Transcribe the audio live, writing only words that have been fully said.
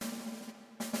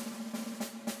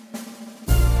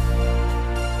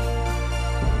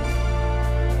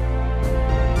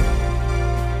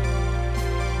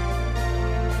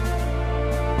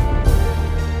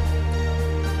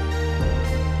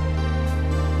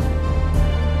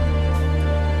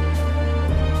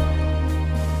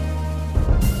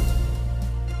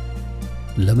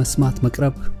ለመስማት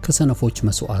መቅረብ ከሰነፎች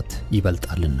መስዋዕት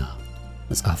ይበልጣልና።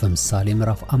 መጽሐፈ ምሳሌ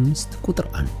ምዕራፍ 5 ቁጥር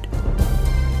 1።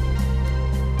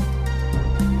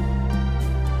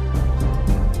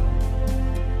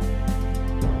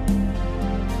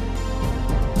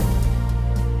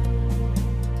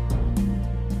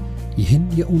 ይህን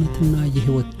የእውነትና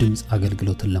የሕይወት ድምጽ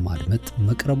አገልግሎትን ለማድመጥ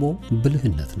መቅረቦ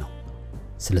ብልህነት ነው።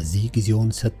 ስለዚህ ጊዜውን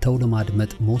ሰጥተው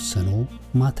ለማድመጥ መወሰኖ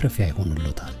ማትረፊያ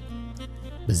ይሆንልዎታል።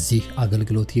 በዚህ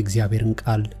አገልግሎት የእግዚአብሔርን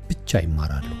ቃል ብቻ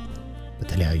ይማራሉ።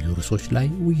 በተለያዩ ርዕሶች ላይ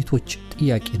ውይይቶች፣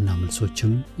 ጥያቄና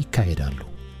መልሶችም ይካሄዳሉ።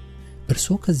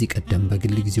 እርስዎ ከዚህ ቀደም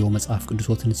በግል ጊዜው መጽሐፍ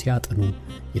ቅዱሶትን ሲያጠኑ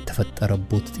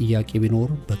የተፈጠረቦት ጥያቄ ቢኖር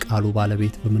በቃሉ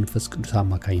ባለቤት በመንፈስ ቅዱስ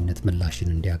አማካኝነት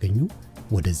ምላሽን እንዲያገኙ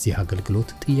ወደዚህ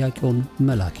አገልግሎት ጥያቄውን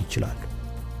መላክ ይችላሉ።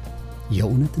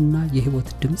 የእውነትና የሕይወት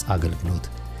ድምጽ አገልግሎት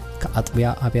ከአጥቢያ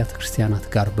አብያተ ክርስቲያናት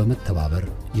ጋር በመተባበር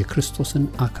የክርስቶስን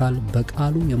አካል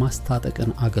በቃሉ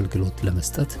የማስታጠቅን አገልግሎት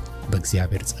ለመስጠት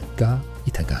በእግዚአብሔር ጸጋ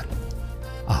ይተጋል።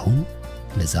 አሁን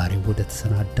ለዛሬው ወደ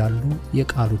ተሰናዳሉ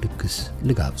የቃሉ ድግስ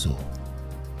ልጋብዞ።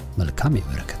 መልካም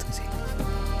የበረከት ጊዜ።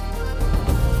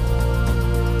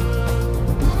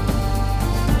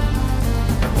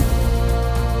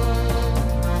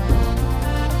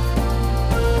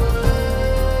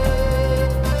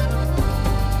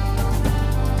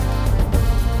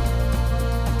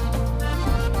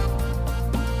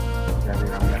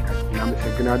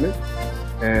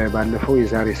 ባለፈው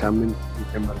የዛሬ ሳምንት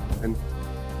የጀመርነውን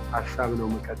ሐሳብ ነው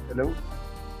መቀጠለው።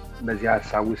 በዚህ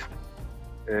ሐሳብ ውስጥ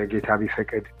ጌታ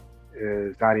ቢፈቅድ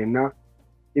ዛሬና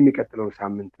የሚቀጥለው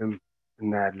ሳምንትም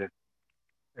እናያለን።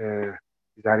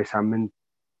 ዛሬ ሳምንት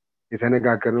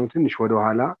የተነጋገርነው ትንሽ ወደ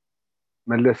ኋላ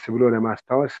መለስ ብሎ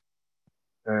ለማስታወስ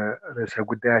ርዕሰ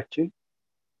ጉዳያችን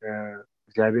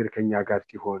እግዚአብሔር ከኛ ጋር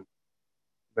ሲሆን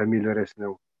በሚል ርዕስ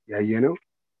ነው ያየነው።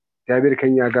 እግዚአብሔር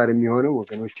ከኛ ጋር የሚሆነው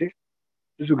ወገኖቼ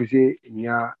ብዙ ጊዜ እኛ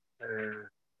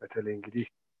በተለይ እንግዲህ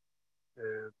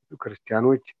ብዙ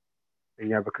ክርስቲያኖች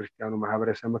እኛ በክርስቲያኑ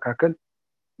ማህበረሰብ መካከል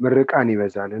ምርቃን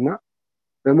ይበዛልና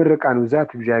በምርቃን ብዛት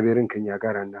እግዚአብሔርን ከኛ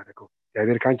ጋር አናደርገው።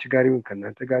 እግዚአብሔር ካንቺ ጋር ይሁን፣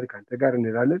 ከናንተ ጋር፣ ካንተ ጋር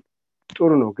እንላለን።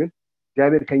 ጥሩ ነው፣ ግን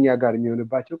እግዚአብሔር ከኛ ጋር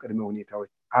የሚሆንባቸው ቅድመ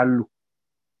ሁኔታዎች አሉ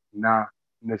እና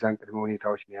እነዛን ቅድመ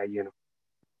ሁኔታዎች ነው ያየነው።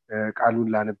 ቃሉን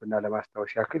ላነብና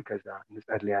ለማስታወስ ያክል ከዛ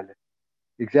እንጸልያለን።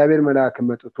 የእግዚአብሔር መልአክ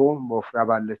መጥቶ በወፍራ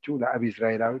ባለችው ለአብ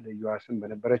ኢዝራኤላዊ ለኢዮአስም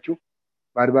በነበረችው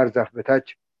በአድባር ዛፍ በታች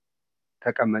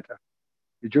ተቀመጠ።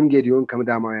 ልጁም ጌዲዮን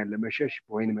ከምዳማውያን ለመሸሽ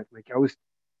በወይን መጥመቂያ ውስጥ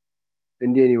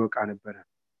ስንዴን ይወቃ ነበረ።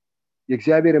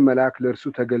 የእግዚአብሔር መልአክ ለእርሱ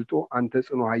ተገልጦ አንተ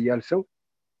ጽኑ ኃያል ሰው፣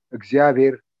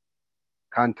 እግዚአብሔር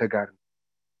ካንተ ጋር ነው።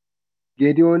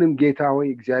 ጌዲዮንም ጌታ ሆይ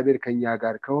እግዚአብሔር ከኛ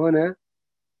ጋር ከሆነ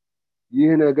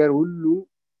ይህ ነገር ሁሉ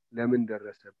ለምን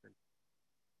ደረሰብን?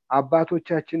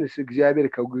 አባቶቻችንስ እግዚአብሔር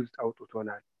ከግብጽ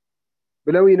አውጥቶናል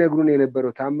ብለው ይነግሩን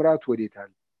የነበረው ታምራት ወዴት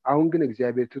አለ? አሁን ግን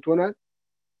እግዚአብሔር ትቶናል፣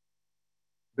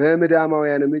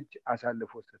 በምዳማውያንም እጅ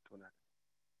አሳልፎ ሰጥቶናል።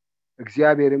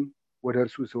 እግዚአብሔርም ወደ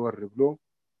እርሱ ዘወር ብሎ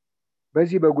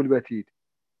በዚህ በጉልበት ሂድ፣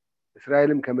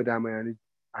 እስራኤልም ከምዳማውያን እጅ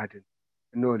አድን፣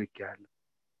 እነሆ ልኬሃለሁ።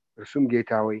 እርሱም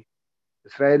ጌታ ሆይ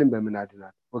እስራኤልን በምን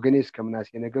አድናል? ወገኔስ ከምናሴ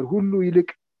ነገር ሁሉ ይልቅ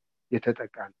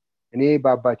የተጠቃ ነው። እኔ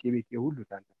በአባቴ ቤት የሁሉ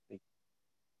ታናሽ ነኝ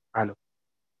አለው።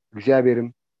 እግዚአብሔርም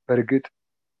በእርግጥ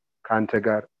ካንተ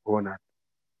ጋር እሆናለሁ፣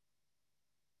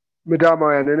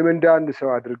 ምዳማውያንንም እንደ አንድ ሰው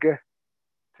አድርገህ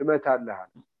ትመታለህ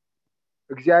አለው።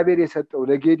 እግዚአብሔር የሰጠው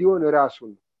ለጌዲዮን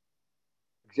ራሱን ነው።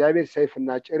 እግዚአብሔር ሰይፍና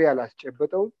ጭሬ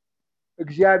ያላስጨበጠው፣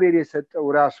 እግዚአብሔር የሰጠው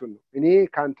ራሱን ነው። እኔ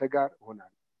ካንተ ጋር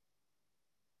እሆናለሁ፣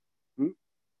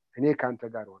 እኔ ካንተ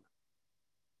ጋር እሆናለሁ።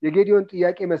 የጌዲዮን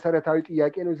ጥያቄ መሰረታዊ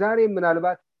ጥያቄ ነው። ዛሬ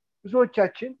ምናልባት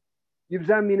ብዙዎቻችን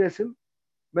ይብዛም ይነስም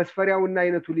መስፈሪያውና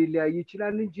አይነቱ ሊለያይ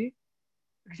ይችላል እንጂ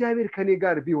እግዚአብሔር ከኔ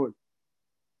ጋር ቢሆን፣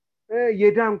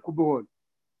 የዳንኩ ብሆን፣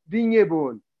 ድኜ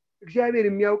ብሆን፣ እግዚአብሔር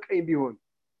የሚያውቀኝ ቢሆን፣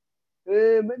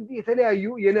 የተለያዩ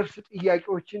የነፍስ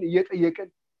ጥያቄዎችን እየጠየቅን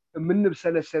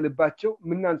የምንብሰለሰልባቸው፣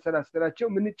 የምናንሰላስላቸው፣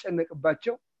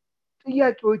 የምንጨነቅባቸው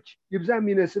ጥያቄዎች ይብዛም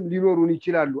ይነስም ሊኖሩን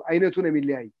ይችላሉ። አይነቱ ነው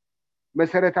የሚለያይ፣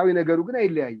 መሰረታዊ ነገሩ ግን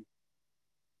አይለያይም።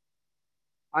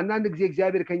 አንዳንድ ጊዜ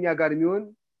እግዚአብሔር ከኛ ጋር የሚሆን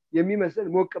የሚመስል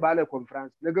ሞቅ ባለ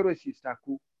ኮንፈረንስ ነገሮች ሲሳኩ፣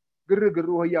 ግርግሩ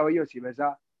ሆያ ሆያው ሲበዛ፣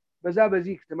 በዛ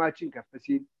በዚህ ስማችን ከፍ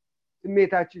ሲል፣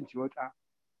 ስሜታችን ሲወጣ፣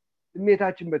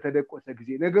 ስሜታችን በተደቆሰ ጊዜ፣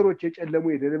 ነገሮች የጨለሙ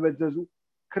የደበዘዙ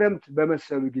ክረምት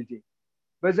በመሰሉ ጊዜ፣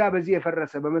 በዛ በዚህ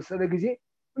የፈረሰ በመሰለ ጊዜ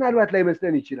ምናልባት ላይ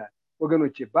መስለን ይችላል።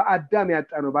 ወገኖቼ በአዳም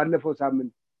ያጣነው ባለፈው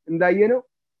ሳምንት እንዳየነው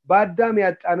በአዳም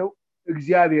ያጣነው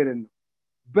እግዚአብሔርን ነው።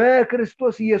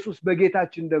 በክርስቶስ ኢየሱስ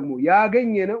በጌታችን ደግሞ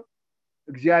ያገኘነው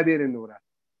እግዚአብሔርን ነው።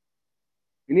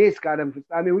 እኔ እስከ ዓለም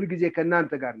ፍጻሜ ሁሉ ጊዜ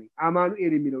ከናንተ ጋር ነኝ፣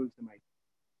 አማኑኤል የሚለውን ስም አይተን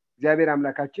እግዚአብሔር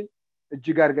አምላካችን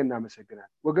እጅግ አድርገን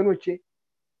እናመሰግናለን። ወገኖቼ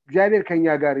እግዚአብሔር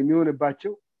ከኛ ጋር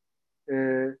የሚሆንባቸው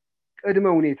ቅድመ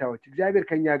ሁኔታዎች እግዚአብሔር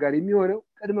ከኛ ጋር የሚሆነው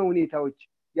ቅድመ ሁኔታዎች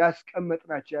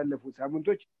ያስቀመጥናቸው ያለፉ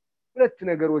ሳምንቶች ሁለት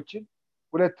ነገሮችን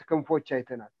ሁለት ክንፎች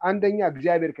አይተናል። አንደኛ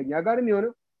እግዚአብሔር ከኛ ጋር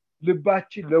የሚሆነው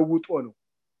ልባችን ለውጦ ነው።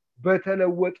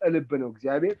 በተለወጠ ልብ ነው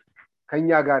እግዚአብሔር ከኛ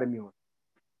ጋር የሚሆነው።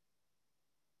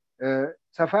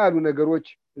 ሰፋ ያሉ ነገሮች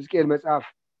ሕዝቅኤል መጽሐፍ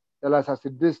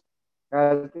 36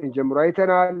 29 ጀምሮ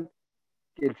አይተናል።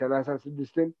 ሕዝቅኤል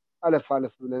 36ን አለፍ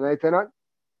ብለን አይተናል።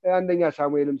 አንደኛ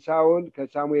ሳሙኤልም ሳኦል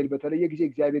ከሳሙኤል በተለየ ጊዜ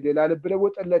እግዚአብሔር ሌላ ልብ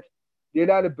ለወጠለት።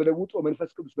 ሌላ ልብ ለውጦ መንፈስ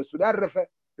ቅዱስ በሱ ላይ አረፈ።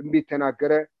 ትንቢት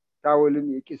ተናገረ። ሳኦልን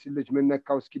የቂስ ልጅ ምን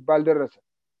ነካው እስኪባል ደረሰ።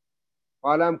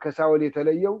 ኋላም ከሳኦል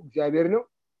የተለየው እግዚአብሔር ነው።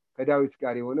 ከዳዊት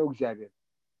ጋር የሆነው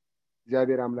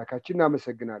እግዚአብሔር አምላካችን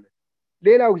እናመሰግናለን።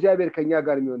 ሌላው እግዚአብሔር ከኛ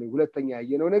ጋር የሚሆነው ሁለተኛ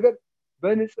ያየነው ነገር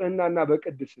በንጽህናና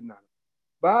በቅድስና ነው።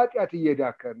 በኃጢአት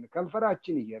እየዳከርን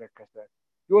ከንፈራችን እየረከሰ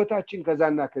ህይወታችን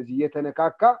ከዛና ከዚህ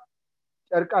እየተነካካ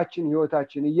ጨርቃችን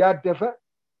ህይወታችን እያደፈ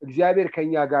እግዚአብሔር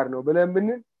ከኛ ጋር ነው ብለን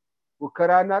ምንን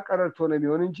ወከራና ቀረርቶ ነው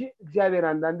የሚሆን እንጂ እግዚአብሔር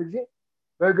አንዳንድ ጊዜ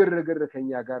በግርግር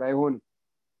ከኛ ጋር አይሆንም።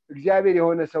 እግዚአብሔር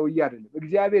የሆነ ሰው አይደለም።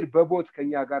 እግዚአብሔር በቦት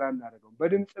ከኛ ጋር አናደርገው።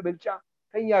 በድምጽ ብልጫ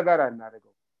ከኛ ጋር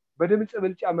አናደርገው። በድምጽ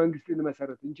ብልጫ መንግስትን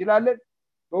መሰረት እንችላለን።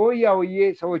 በወያውዬ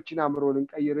ሰዎችን አምሮ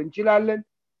ልንቀይር እንችላለን።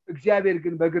 እግዚአብሔር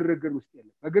ግን በግርግር ውስጥ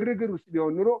የለም። በግርግር ውስጥ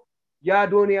ቢሆን ኑሮ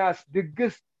የአዶንያስ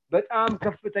ድግስ በጣም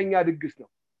ከፍተኛ ድግስ ነው።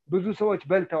 ብዙ ሰዎች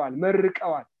በልተዋል፣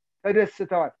 መርቀዋል፣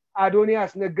 ተደስተዋል።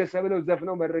 አዶንያስ ነገሰ ብለው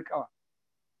ዘፍነው መርቀዋል፣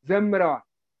 ዘምረዋል።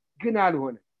 ግን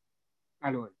አልሆነ።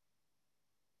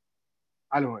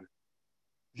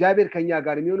 እግዚአብሔር ከኛ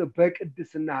ጋር የሚሆነው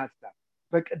በቅድስና ሐሳብ፣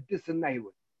 በቅድስና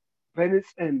ህይወት፣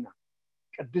 በንጽህና።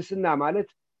 ቅድስና ማለት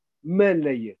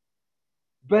መለየት፣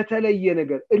 በተለየ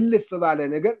ነገር እልፍ ባለ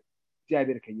ነገር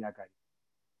እግዚአብሔር ከኛ ጋር።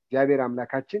 እግዚአብሔር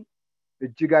አምላካችን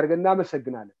እጅግ አድርገን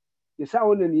እናመሰግናለን።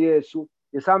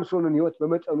 የሳምሶንን ህይወት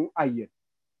በመጠኑ አየን።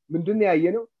 ምንድነው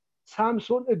ያየነው?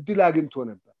 ሳምሶን እድል አግኝቶ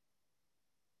ነበር።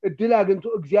 እድል አግኝቶ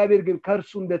እግዚአብሔር ግን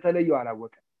ከርሱ እንደተለየው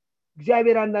አላወቀም።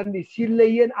 እግዚአብሔር አንዳንዴ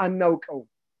ሲለየን አናውቀው።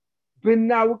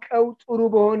 ብናውቀው ጥሩ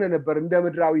በሆነ ነበር። እንደ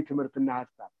ምድራዊ ትምህርትና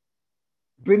ሐሳብ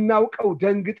ብናውቀው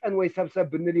ደንግጠን ወይ ሰብሰብ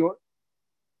ብንል ይሆን?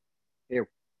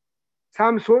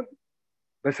 ሳምሶን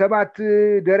በሰባት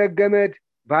ደረቅ ገመድ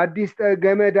በአዲስ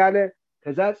ገመድ አለ።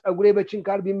 ከዛ ጸጉሬ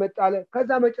በችንካር ቢመጣ አለ። ከዛ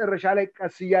መጨረሻ ላይ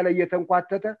ቀስ እያለ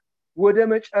እየተንኳተተ ወደ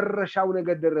መጨረሻው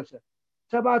ነገር ደረሰ።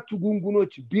 ሰባቱ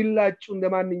ጉንጉኖች ቢላጩ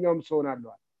እንደማንኛውም ሰው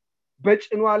ናለዋል።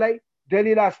 በጭኗ ላይ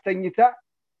ደሊላ አስተኝታ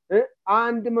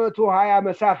 120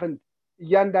 መሳፍንት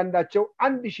እያንዳንዳቸው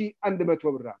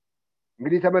 1100 ብር።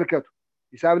 እንግዲህ ተመልከቱ፣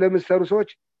 ሂሳብ ለምትሰሩ ሰዎች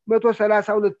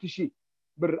 132,000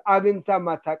 ብር አግኝታ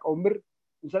ማታቀው ብር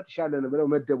እንሰጥሻለን ብለው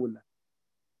መደቡላት።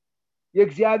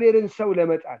 የእግዚአብሔርን ሰው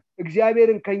ለመጣል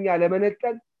እግዚአብሔርን ከኛ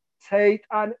ለመነጠል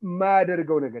ሰይጣን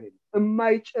የማያደርገው ነገር የለም።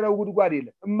 የማይጭረው ጉድጓድ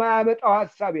የለም። የማያመጣው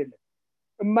ሐሳብ የለም።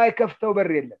 የማይከፍተው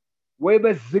በር የለም። ወይ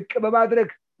በዝቅ በማድረግ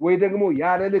ወይ ደግሞ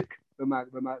ያለ ልክ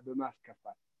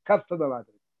በማስከፋት ከፍ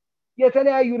በማድረግ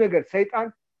የተለያዩ ነገር ሰይጣን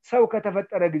ሰው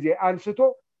ከተፈጠረ ጊዜ አንስቶ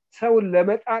ሰውን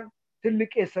ለመጣል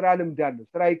ትልቅ የሥራ ልምድ አለው።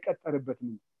 ስራ ይቀጠርበትም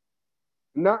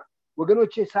እና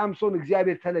ወገኖቼ ሳምሶን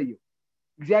እግዚአብሔር ተለየው።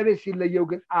 እግዚአብሔር ሲለየው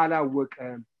ግን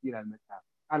አላወቀም ይላል መጽሐፍ።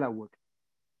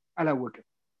 አላወቀም።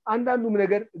 አንዳንዱም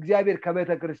ነገር እግዚአብሔር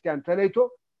ከቤተ ክርስቲያን ተለይቶ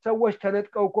ሰዎች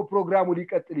ተነጥቀው እኮ ፕሮግራሙ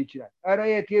ሊቀጥል ይችላል። ኧረ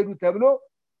የት ሄዱ ተብሎ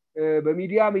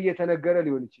በሚዲያም እየተነገረ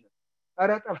ሊሆን ይችላል።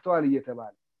 ኧረ ጠፍተዋል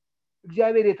እየተባለ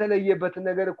እግዚአብሔር የተለየበትን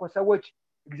ነገር እኮ ሰዎች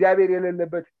እግዚአብሔር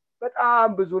የሌለበት በጣም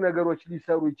ብዙ ነገሮች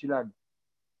ሊሰሩ ይችላሉ።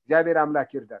 እግዚአብሔር አምላክ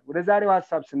ይርዳን። ወደ ዛሬው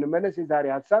ሐሳብ ስንመለስ የዛሬ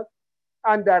ሐሳብ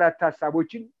አንድ አራት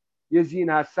ሐሳቦችን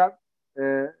የዚህን ሐሳብ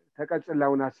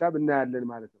ተቀጽላውን ሐሳብ እናያለን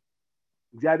ማለት ነው።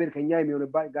 እግዚአብሔር ከኛ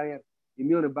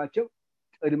የሚሆንባቸው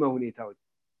ቅድመ ሁኔታዎች።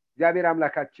 እግዚአብሔር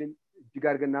አምላካችን እጅግ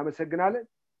አድርገን እናመሰግናለን።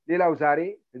 ሌላው ዛሬ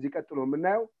እዚህ ቀጥሎ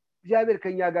የምናየው እግዚአብሔር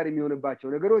ከኛ ጋር የሚሆንባቸው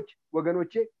ነገሮች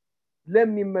ወገኖቼ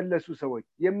ለሚመለሱ ሰዎች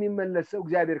የሚመለሰው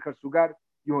እግዚአብሔር ከርሱ ጋር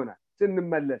ይሆናል።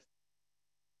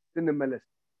 ስንመለስ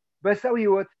በሰው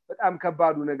ህይወት በጣም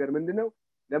ከባዱ ነገር ምንድነው?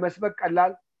 ለመስበክ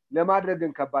ቀላል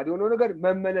ለማድረግን ከባድ የሆነው ነገር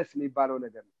መመለስ የሚባለው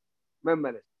ነገር ነው።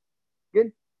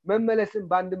 መመለስን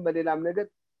በአንድም በሌላም ነገር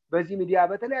በዚህ ሚዲያ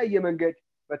በተለያየ መንገድ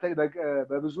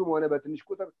በብዙም ሆነ በትንሽ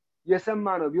ቁጥር የሰማ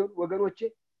ነው ቢሆን ወገኖቼ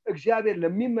እግዚአብሔር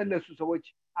ለሚመለሱ ሰዎች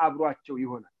አብሯቸው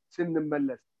ይሆናል።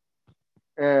 ስንመለስ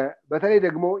በተለይ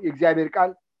ደግሞ የእግዚአብሔር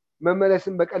ቃል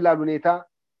መመለስን በቀላል ሁኔታ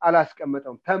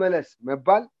አላስቀመጠውም። ተመለስ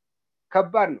መባል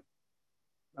ከባድ ነው።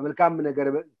 በመልካም ነገር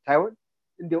ሳይሆን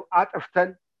እንደው አጥፍተን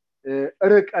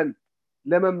ርቀን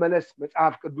ለመመለስ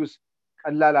መጽሐፍ ቅዱስ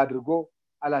ቀላል አድርጎ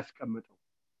አላስቀመጠው።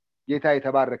 ጌታ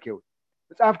የተባረከ ይሁን።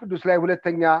 መጽሐፍ ቅዱስ ላይ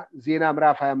ሁለተኛ ዜና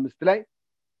ምዕራፍ 25 ላይ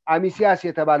አሚሲያስ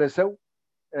የተባለ ሰው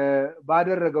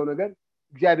ባደረገው ነገር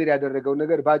እግዚአብሔር ያደረገው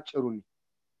ነገር ባጭሩ ነው።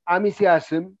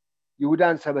 አሚሲያስም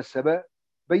ይሁዳን ሰበሰበ፣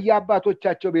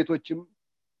 በየአባቶቻቸው ቤቶችም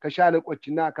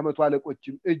ከሻለቆችና ከመቶ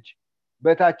አለቆችም እጅ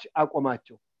በታች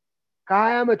አቆማቸው።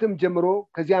 ከ20 ዓመትም ጀምሮ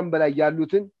ከዚያም በላይ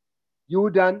ያሉትን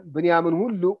ይሁዳን ብንያምን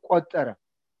ሁሉ ቆጠረ።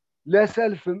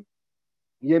 ለሰልፍም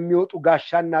የሚወጡ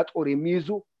ጋሻና ጦር የሚይዙ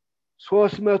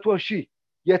 300,000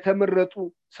 የተመረጡ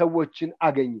ሰዎችን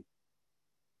አገኘ።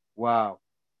 ዋው!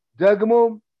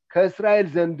 ደግሞም ከእስራኤል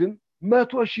ዘንድም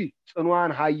 100,000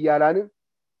 ጽኑዓን ኃያላንን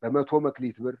በ100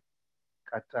 መክሊት ብር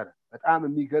ቀጠረ። በጣም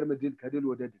የሚገርም ድል ከድል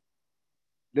ወደ ድል።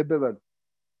 ልብ በሉ።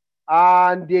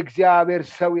 አንድ የእግዚአብሔር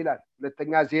ሰው ይላል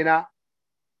ሁለተኛ ዜና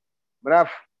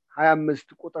ምዕራፍ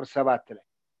 25 ቁጥር 7 ላይ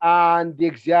አንድ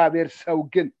የእግዚአብሔር ሰው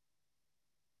ግን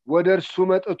ወደ እርሱ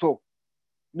መጥቶ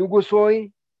ንጉሥ ሆይ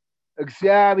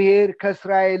እግዚአብሔር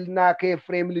ከእስራኤልና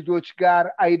ከኤፍሬም ልጆች ጋር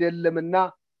አይደለምና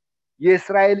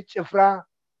የእስራኤል ጭፍራ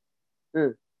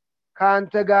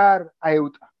ከአንተ ጋር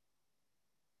አይውጣ፣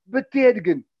 ብትሄድ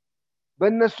ግን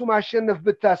በእነሱ ማሸነፍ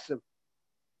ብታስብ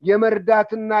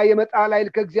የመርዳትና የመጣል ኃይል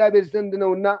ከእግዚአብሔር ዘንድ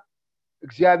ነውና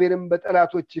እግዚአብሔርም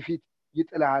በጠላቶች ፊት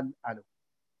ይጥልሃል አለው።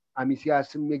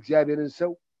 አሚሲያስም የእግዚአብሔርን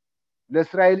ሰው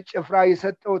ለእስራኤል ጭፍራ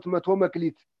የሰጠሁት 100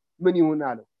 መክሊት ምን ይሁን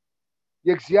አለው።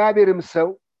 የእግዚአብሔርም ሰው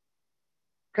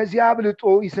ከዚያ አብልጦ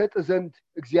ይሰጥ ዘንድ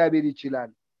እግዚአብሔር ይችላል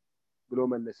ብሎ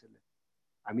መለሰለት።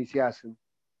 አሚሲያስም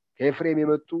ከኤፍሬም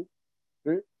የመጡ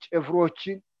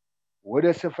ጭፍሮችን ወደ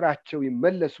ስፍራቸው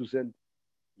ይመለሱ ዘንድ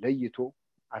ለይቶ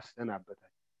አሰናበታቸው።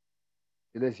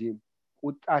 ስለዚህም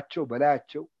ቁጣቸው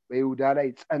በላያቸው በይሁዳ ላይ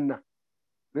ጸና፣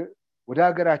 ወደ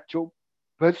ሀገራቸው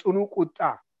በጽኑ ቁጣ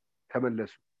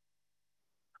ተመለሱ።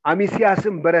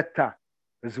 አሚሲያስም በረታ፣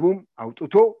 ሕዝቡም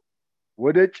አውጥቶ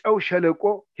ወደ ጨው ሸለቆ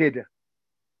ሄደ።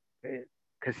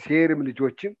 ከሴርም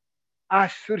ልጆችም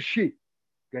 10,000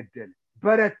 ገደለ።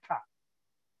 በረታ፣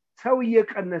 ሰው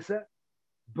እየቀነሰ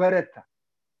በረታ።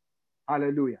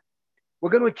 ሃሌሉያ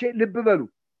ወገኖቼ ልብ በሉ።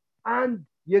 አንድ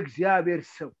የእግዚአብሔር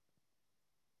ሰው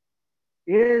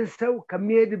ይህን ሰው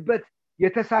ከሚሄድበት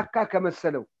የተሳካ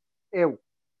ከመሰለው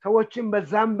ሰዎችን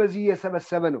በዛም በዚህ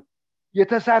እየሰበሰበ ነው።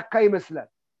 የተሳካ ይመስላል።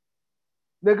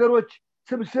 ነገሮች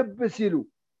ስብስብ ሲሉ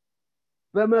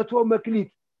በ100 መክሊት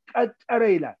ቀጠረ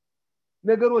ይላል።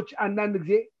 ነገሮች አንዳንድ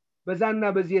ጊዜ በዛና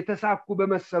በዚህ የተሳኩ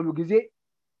በመሰሉ ጊዜ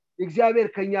እግዚአብሔር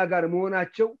ከኛ ጋር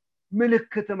መሆናቸው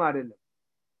ምልክትም አይደለም።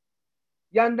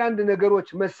 ያንዳንድ ነገሮች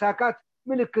መሳካት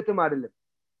ምልክትም አይደለም።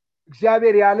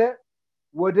 እግዚአብሔር ያለ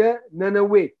ወደ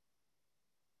ነነዌ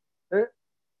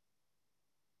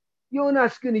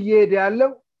ዮናስ ግን እየሄደ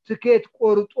ያለው ትኬት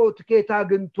ቆርጦ ትኬት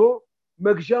አግኝቶ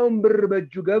መግዣውን ብር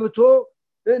በእጁ ገብቶ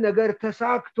ነገር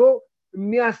ተሳክቶ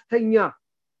የሚያስተኛ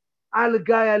አልጋ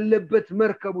ያለበት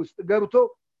መርከብ ውስጥ ገብቶ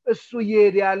እሱ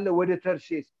እየሄደ ያለው ወደ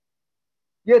ተርሴስ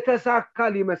የተሳካ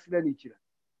ሊመስለን ይችላል።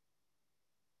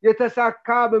 የተሳካ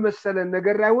በመሰለን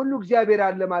ነገር ላይ ሁሉ እግዚአብሔር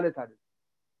አለ ማለት አይደለም።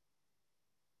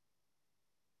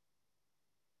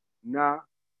 እና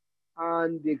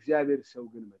አንድ የእግዚአብሔር ሰው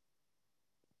ግን መጣ።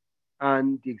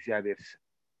 አንድ የእግዚአብሔር ሰው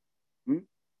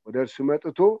ወደ እርሱ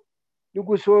መጥቶ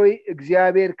ንጉሥ ሆይ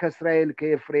እግዚአብሔር ከእስራኤል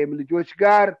ከኤፍሬም ልጆች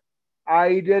ጋር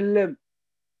አይደለም፣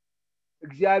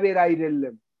 እግዚአብሔር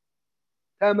አይደለም፣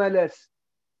 ተመለስ፣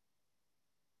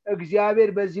 እግዚአብሔር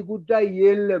በዚህ ጉዳይ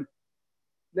የለም።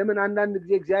 ለምን አንዳንድ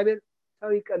ጊዜ እግዚአብሔር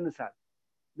ሰው ይቀንሳል።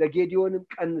 ለጌዲዮንም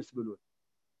ቀንስ ብሎት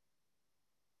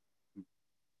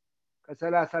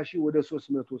ከ30,000 ወደ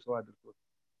 300 ሰው አድርጎት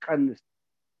ቀንስ።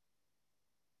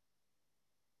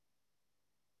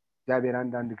 እግዚአብሔር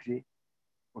አንዳንድ ጊዜ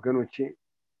ወገኖቼ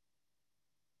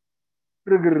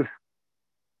ግርግር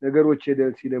ነገሮች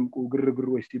ሄደን ሲለምቁ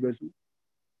ግርግሮች ሲበዙ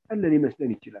ቀለል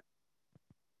ይመስለን ይችላል።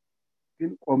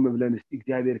 ግን ቆም ብለን እስቲ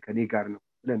እግዚአብሔር ከኔ ጋር ነው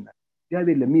ብለናል።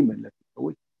 እግዚአብሔር ለሚመለሱ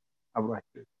ሰዎች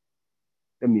አብሯቸው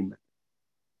ለሚመለሱ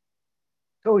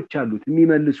ሰዎች አሉት።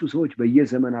 የሚመልሱ ሰዎች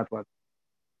በየዘመናቱ አሉ።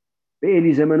 በኤሊ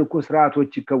ዘመን እኮ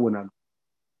ስርዓቶች ይከወናሉ፣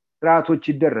 ስርዓቶች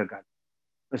ይደረጋሉ፣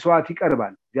 መስዋዕት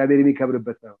ይቀርባል። እግዚአብሔር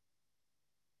የሚከብርበት ነው።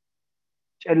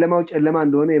 ጨለማው ጨለማ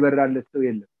እንደሆነ የበራለት ሰው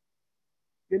የለም።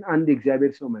 ግን አንድ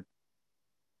እግዚአብሔር ሰው መጣ፣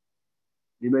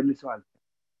 ሊመልሰው አልቻለም።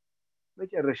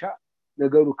 መጨረሻ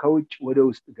ነገሩ ከውጭ ወደ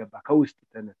ውስጥ ገባ። ከውስጥ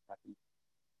ተነሳ፣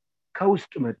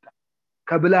 ከውስጥ መጣ፣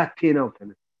 ከብላቴናው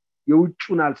ተነሳ።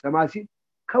 የውጩን አልሰማ ሲል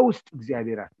ከውስጥ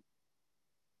እግዚአብሔር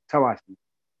ሰዋሲ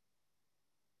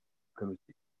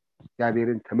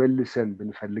እግዚአብሔርን ተመልሰን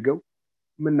ብንፈልገው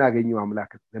የምናገኘው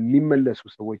አምላክ ለሚመለሱ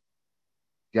ሰዎች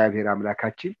እግዚአብሔር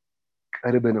አምላካችን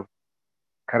ቅርብ ነው።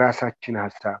 ከራሳችን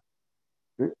ሐሳብ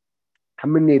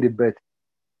ከምንሄድበት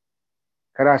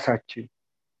ከራሳችን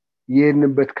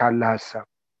ይሄንበት ካለ ሐሳብ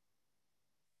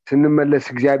ስንመለስ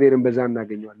እግዚአብሔርን በዛ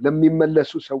እናገኘዋለን።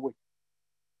 ለሚመለሱ ሰዎች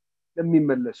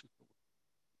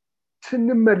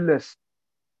ስንመለስ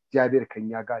እግዚአብሔር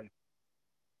ከኛ ጋር ይሆናል።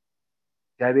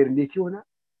 እግዚአብሔር እንዴት ይሆናል?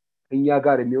 ከኛ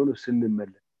ጋር የሚሆነው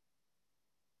ስንመለስ።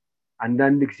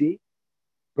 አንዳንድ ጊዜ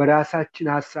በራሳችን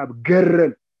ሐሳብ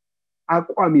ገረን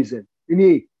አቋም ይዘን እኔ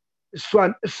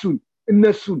እሱን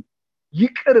እነሱን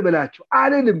ይቅር ብላቸው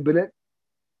አልልም ብለን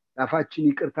አፋችን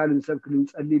ይቅርታ ልንሰብክ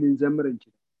ልንጸልይ ልንዘምር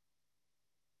እንችላለን።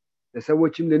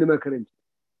 ለሰዎችም ልንመክር እንችላለን።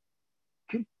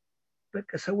 ግን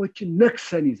በቃ ሰዎችን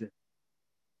ነክሰን ይዘን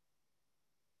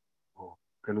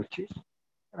ወገኖቼ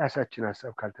ራሳችን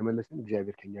ሐሳብ ካልተመለሰን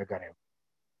እግዚአብሔር ከኛ ጋር አይሆንም።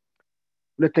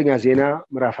 ሁለተኛ ዜና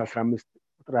ምዕራፍ 15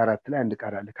 ቁጥር 4 ላይ አንድ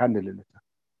ቃል አለ። ካንደ ልነሳ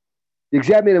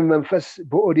የእግዚአብሔር መንፈስ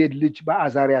በኦዴድ ልጅ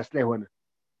በአዛሪያስ ላይ ሆነ።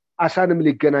 አሳንም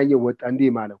ሊገናኘው ወጣ እንዲህ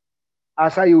ማለው፣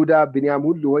 አሳ ይሁዳ ብንያም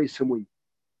ሁሉ ሆይ ስሙኝ፣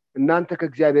 እናንተ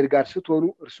ከእግዚአብሔር ጋር ስትሆኑ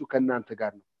እርሱ ከእናንተ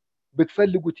ጋር ነው።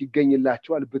 ብትፈልጉት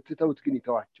ይገኝላችኋል፣ ብትተውት ግን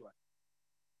ይተዋችኋል።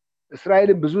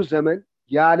 እስራኤልም ብዙ ዘመን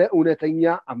ያለ እውነተኛ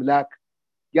አምላክ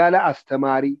ያለ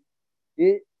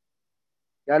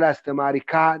አስተማሪ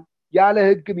ካህን ያለ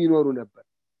ሕግም ይኖሩ ነበር።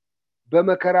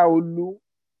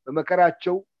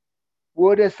 በመከራቸው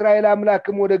ወደ እስራኤል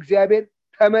አምላክም ወደ እግዚአብሔር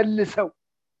ተመልሰው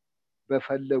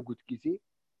በፈለጉት ጊዜ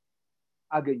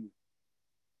አገኙ።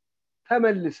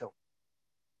 ተመልሰው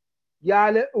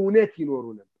ያለ እውነት ይኖሩ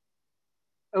ነበር።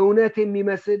 እውነት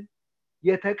የሚመስል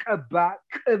የተቀባ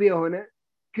ቅብ የሆነ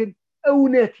ግን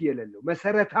እውነት የሌለው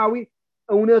መሰረታዊ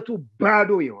እውነቱ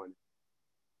ባዶ የሆነ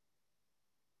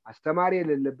አስተማሪ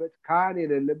የሌለበት ካህን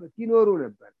የሌለበት ይኖሩ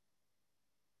ነበር።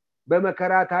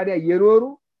 በመከራ ታዲያ የኖሩ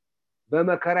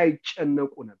በመከራ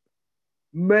ይጨነቁ ነበር።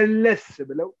 መለስ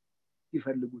ብለው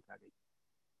ይፈልጉት አገኙ።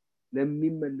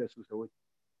 ለሚመለሱ ሰዎች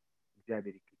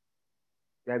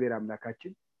እግዚአብሔር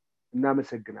አምላካችን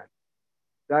እናመሰግናለን።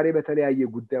 ዛሬ በተለያየ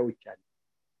ጉዳዮች አለ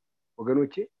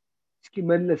ወገኖቼ፣ እስኪ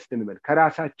መለስ እንበል።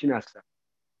 ከራሳችን ሐሳብ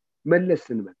መለስ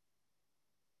እንበል።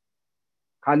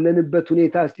 ካለንበት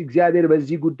ሁኔታ እስቲ እግዚአብሔር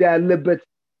በዚህ ጉዳይ አለበት፣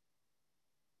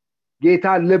 ጌታ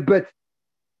አለበት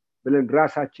ብለን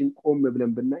ራሳችን ቆም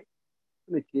ብለን ብናይ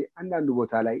አንዳንዱ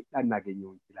ቦታ ላይ ላናገኘው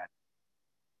እንችላለን።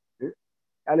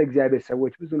 ያለ እግዚአብሔር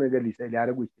ሰዎች ብዙ ነገር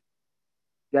ሊያደርጉ ይችላል።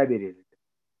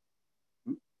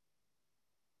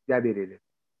 እግዚአብሔር የለም።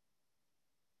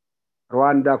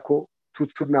 ሩዋንዳ እኮ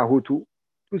ቱትሱና ሁቱ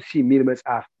ቱትሲ የሚል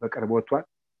መጽሐፍ በቅርብ ወጥቷል።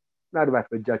 ምናልባት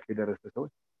በእጃቸው የደረሰ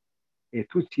ሰዎች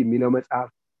ቱትሲ የሚለው መጽሐፍ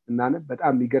እናነብ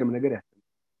በጣም የሚገርም ነገር ያስተምራል።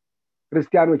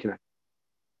 ክርስቲያኖች ናቸው።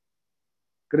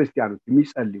 ክርስቲያኖች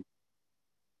የሚጸልዩ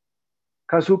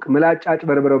ከሱቅ ምላጭ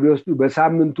አጭበርብረው ቢወስዱ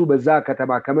በሳምንቱ በዛ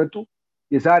ከተማ ከመጡ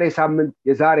የዛሬ ሳምንት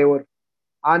የዛሬ ወር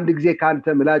አንድ ጊዜ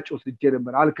ካንተ ምላጭ ወስጄ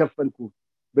ነበር አልከፈልኩም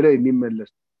ብለው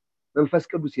የሚመለሱ መንፈስ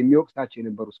ቅዱስ የሚወቅሳቸው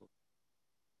የነበሩ ሰዎች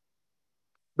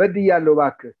በድያለሁ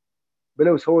እባክህ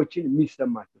ብለው ሰዎችን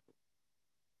የሚሰማቸው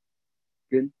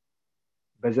ግን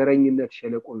በዘረኝነት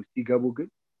ሸለቆ ሲገቡ ግን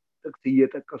ጥቅስ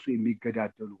እየጠቀሱ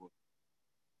የሚገዳደሉ ሆኑ።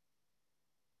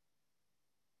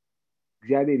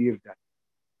 እግዚአብሔር ይርዳል።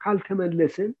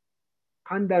 ካልተመለስን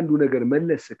ከአንዳንዱ ነገር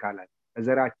መለስ ካላል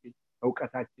ከዘራችን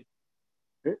እውቀታችን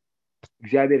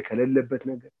እግዚአብሔር ከሌለበት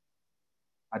ነገር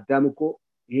አዳም እኮ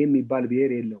ይሄ የሚባል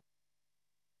ብሔር የለው።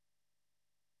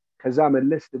 ከዛ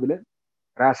መለስ ብለን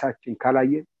ራሳችን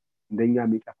ካላየን እንደኛ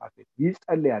የሚጠፋት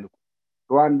ይጸልያል።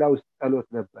 ሩዋንዳ ውስጥ ጸሎት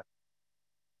ነበር።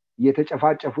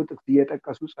 እየተጨፋጨፉ ጥቅስ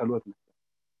እየጠቀሱ ጸሎት ነበር።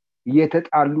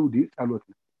 እየተጣሉ ጸሎት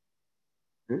ነበር።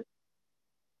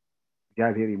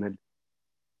 እግዚአብሔር ይመልስ።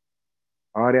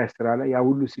 ሐዋርያት ሥራ ላይ ያ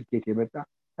ሁሉ ስኬት የመጣ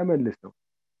ተመልሰው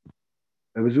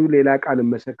በብዙ ሌላ ቃል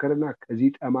መሰከረና ከዚህ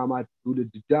ጠማማ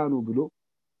ትውልድ ዳኑ ብሎ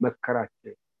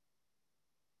መከራቸው።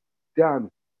 ዳኑ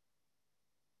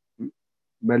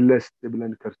መለስ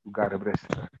ብለን ከእርሱ ጋር ህብረት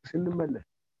ስንመለስ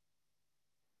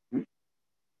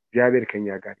እግዚአብሔር ከኛ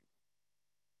ጋር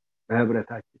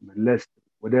በህብረታችን መለስ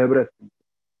ወደ ህብረት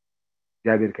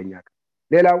እግዚአብሔር ከኛ ጋር።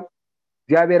 ሌላው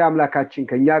እግዚአብሔር አምላካችን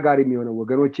ከኛ ጋር የሚሆነው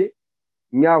ወገኖቼ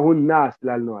እኛ አሁን ና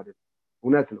ስላልነው አይደል።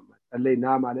 እውነት ነው መጸለይ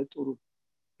ና ማለት ጥሩ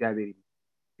እግዚአብሔር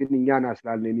ግን እኛ ና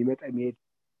ስላልነው የሚመጣ የሚሄድ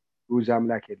ውዝ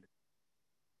አምላክ የለም።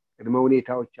 ቅድመ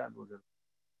ሁኔታዎች አሉ ወገኖች።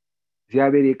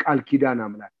 እግዚአብሔር የቃል ኪዳን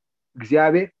አምላክ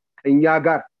እግዚአብሔር ከኛ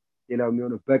ጋር ሌላው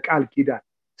የሚሆነው በቃል ኪዳን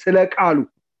ስለ ቃሉ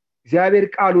እግዚአብሔር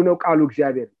ቃሉ ነው። ቃሉ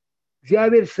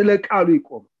እግዚአብሔር ስለ ቃሉ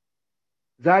ይቆማል።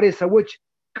 ዛሬ ሰዎች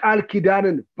ቃል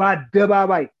ኪዳንን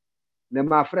በአደባባይ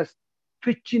ለማፍረስ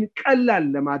ፍቺን ቀላል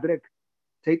ለማድረግ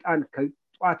ሰይጣን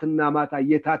ከጧትና ማታ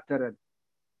እየታተረ ነው።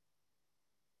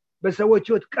 በሰዎች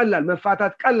ህይወት ቀላል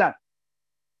መፋታት ቀላል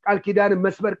ቃል ኪዳንን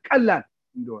መስበር ቀላል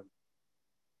እንደሆነ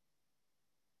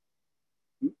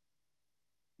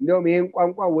እንደውም ይሄን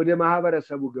ቋንቋ ወደ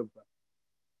ማህበረሰቡ ገባ።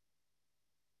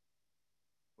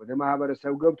 ወደ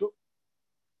ማህበረሰቡ ገብቶ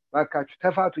ባካችሁ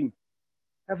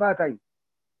ተፋታኝ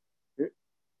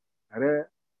አረ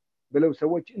ብለው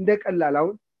ሰዎች እንደቀላል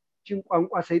አሁን ችን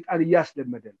ቋንቋ ሰይጣን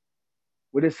እያስለመደ ነው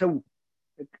ወደ ሰው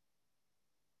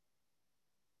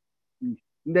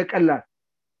እንደቀላል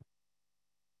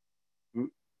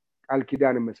ቃል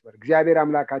ኪዳን መስበር። እግዚአብሔር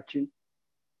አምላካችን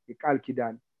የቃል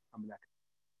ኪዳን አምላክ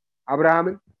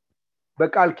አብርሃምን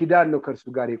በቃል ኪዳን ነው ከእርሱ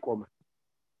ጋር የቆመ።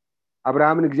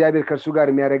 አብርሃምን እግዚአብሔር ከእርሱ ጋር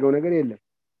የሚያደርገው ነገር የለም።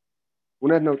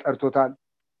 እውነት ነው ጠርቶታል።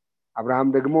 አብርሃም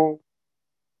ደግሞ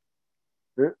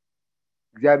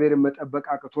እግዚአብሔርን መጠበቅ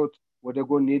አቅቶት ወደ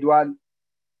ጎን ሄዷል።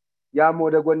 ያም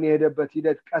ወደ ጎን የሄደበት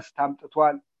ሂደት ቀስት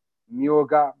አምጥቷል።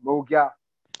 የሚወጋ መውጊያ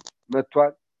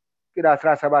መጥቷል። ግን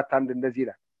 17:1 እንደዚህ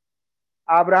ይላል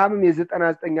አብርሃምም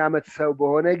የ99 ዓመት ሰው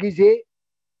በሆነ ጊዜ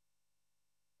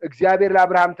እግዚአብሔር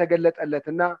ለአብርሃም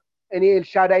ተገለጠለትና እኔ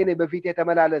ኤልሻዳይ ነኝ፣ በፊት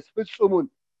የተመላለስ ፍጹሙን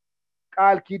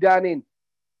ቃል ኪዳኔን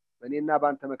በእኔና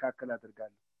በአንተ መካከል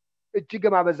አድርጋለሁ፣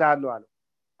 እጅግም አበዛሃለሁ አለው።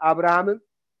 አብርሃምም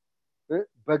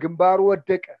በግንባሩ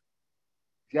ወደቀ።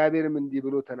 እግዚአብሔርም እንዲህ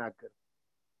ብሎ ተናገረ፣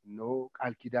 እነሆ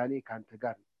ቃል ኪዳኔ ካንተ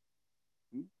ጋር ነው።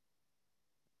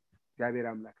 እግዚአብሔር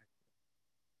አምላክ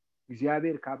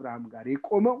እግዚአብሔር ከአብርሃም ጋር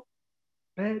የቆመው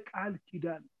በቃል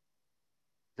ኪዳን።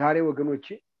 ዛሬ ወገኖቼ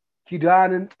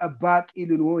ኪዳንን ጠባቂ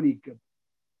ልንሆን ይገባል።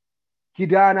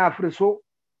 ኪዳን አፍርሶ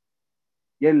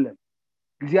የለም።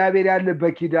 እግዚአብሔር ያለ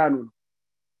በኪዳኑ ነው።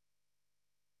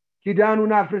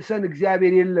 ኪዳኑን አፍርሰን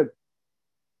እግዚአብሔር የለም።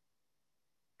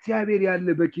 እግዚአብሔር ያለ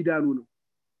በኪዳኑ ነው፣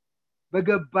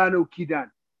 በገባነው ኪዳን።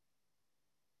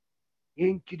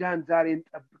 ይህን ኪዳን ዛሬ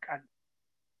እንጠብቃለን።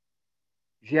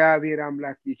 እግዚአብሔር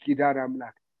አምላክ የኪዳን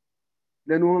አምላክ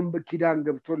ለኖህም በኪዳን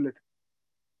ገብቶለት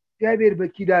እግዚአብሔር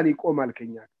በኪዳን ይቆማል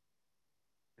ከኛ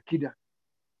በኪዳን።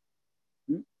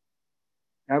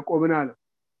 ያዕቆብን አለው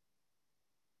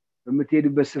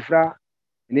በምትሄድበት ስፍራ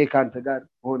እኔ ካንተ ጋር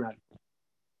እሆናለሁ፣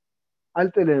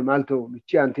 አልጥልህም፣ አልተውም። እቺ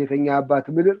አንተ የተኛህባት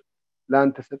ምድር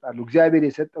ለአንተ እሰጣለሁ። እግዚአብሔር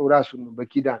የሰጠው ራሱን ነው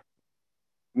በኪዳን።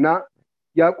 እና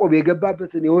ያዕቆብ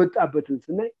የገባበትን የወጣበትን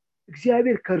ስናይ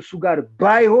እግዚአብሔር ከእርሱ ጋር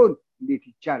ባይሆን እንዴት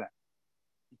ይቻላል?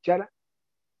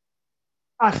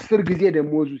 10 ጊዜ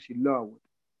ደሞዙ ሲለዋወጥ፣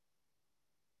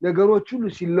 ነገሮች ሁሉ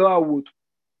ሲለዋወጡ፣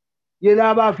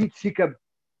 የላባ ፊት ሲከብ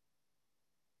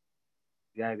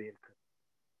እግዚአብሔር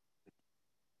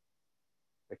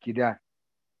በኪዳን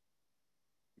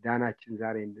ኪዳናችን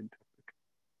ዛሬ እንድንጠብቅ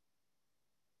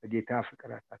በጌታ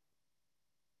ፍቅር አሳት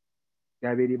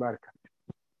እግዚአብሔር ይባርካል።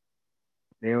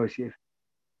 ለዮሴፍ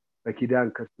በኪዳን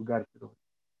ከእርሱ ጋር ስለሆነ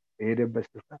የሄደበት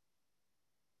ስፍራ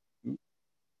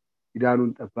ኪዳኑን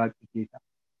ጠባቂ ጌታ።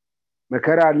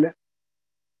 መከራ አለ፣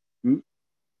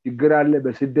 ችግር አለ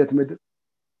በስደት ምድር፣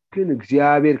 ግን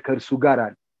እግዚአብሔር ከእርሱ ጋር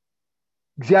አለ።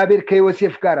 እግዚአብሔር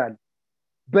ከዮሴፍ ጋር አለ።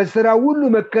 በስራ ሁሉ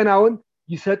መከናወን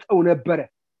ይሰጠው ነበረ።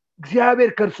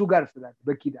 እግዚአብሔር ከእርሱ ጋር ስላለ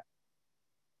በኪዳን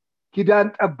ኪዳን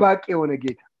ጠባቂ የሆነ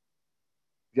ጌታ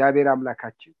እግዚአብሔር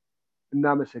አምላካችን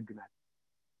እናመሰግናለን።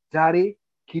 ዛሬ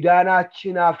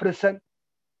ኪዳናችን አፍርሰን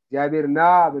እግዚአብሔር ና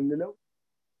ብንለው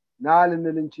ና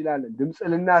ልንል እንችላለን፣ ድምፅ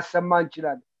ልናሰማ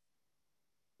እንችላለን።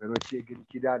 ወገኖቼ ግን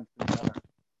ኪዳን ስንሰራ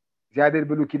እግዚአብሔር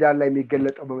ብሉ ኪዳን ላይ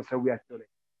የሚገለጠው በመሰዊያቸው ላይ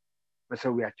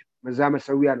መሰዊያቸው መዛ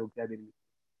መሰዊያ ነው። እግዚአብሔር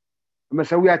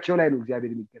በመሰዊያቸው ላይ ነው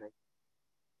እግዚአብሔር የሚገናኝ።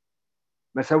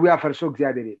 መሰዊያ ፈርሶ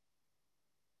እግዚአብሔር የለም።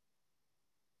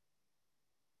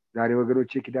 ዛሬ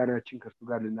ወገኖቼ ኪዳናችን ከእርሱ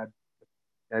ጋር ልናድስ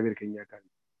እግዚአብሔር ከኛ ጋር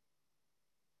ነው።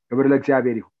 ክብር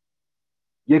ለእግዚአብሔር ይሁን።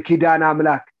 የኪዳን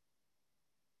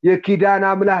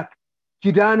አምላክ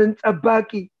ኪዳንን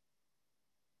ጠባቂ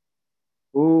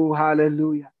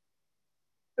ሃሌሉያ።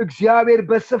 እግዚአብሔር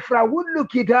በስፍራ ሁሉ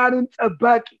ኪዳኑን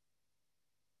ጠባቂ።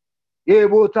 ይህ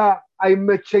ቦታ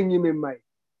አይመቸኝም የማይ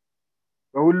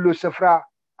በሁሉ ስፍራ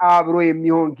አብሮ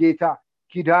የሚሆን ጌታ፣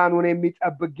 ኪዳኑን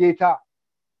የሚጠብቅ ጌታ።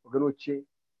 ወገኖቼ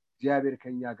እግዚአብሔር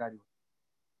ከኛ ጋር ይሁን።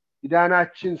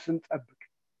 ኪዳናችን ስንጠብቅ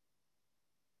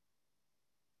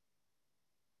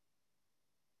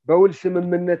በውል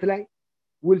ስምምነት ላይ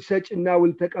ውል ሰጭና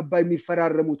ውል ተቀባይ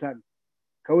የሚፈራረሙታል።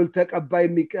 ከውል ተቀባይ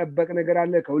የሚጠበቅ ነገር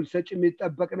አለ፣ ከውል ሰጭ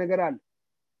የሚጠበቅ ነገር አለ።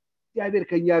 እግዚአብሔር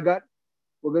ከኛ ጋር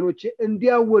ወገኖቼ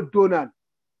እንዲያው ወዶናል፣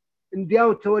 እንዲያው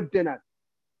ተወደናል፣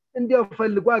 እንዲያው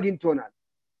ፈልጎ አግኝቶናል፣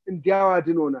 እንዲያው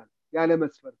አድኖናል ያለ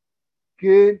መስፈርት።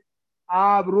 ግን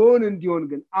አብሮን እንዲሆን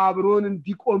ግን አብሮን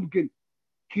እንዲቆም ግን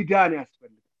ኪዳን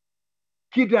ያስፈልጋል።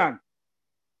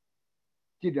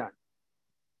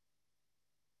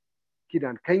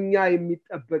 ኪዳን ከኛ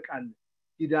የሚጠበቃል።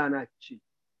 ኪዳናችን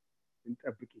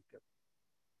እንጠብቅ ይገባል።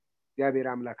 እግዚአብሔር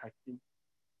አምላካችን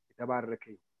የተባረከ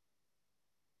ይሁን።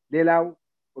 ሌላው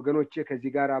ወገኖቼ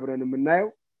ከዚህ ጋር አብረን የምናየው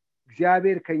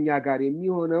እግዚአብሔር ከኛ ጋር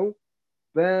የሚሆነው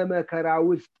በመከራ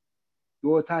ውስጥ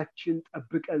ሕይወታችን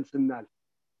ጠብቀን ስናል።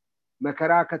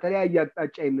 መከራ ከተለያየ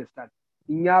አቅጣጫ ይነሳል።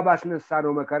 እኛ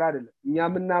ባስነሳነው መከራ አይደለም። እኛ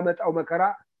የምናመጣው መከራ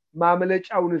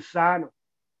ማምለጫው ንስሐ ነው።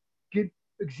 ግን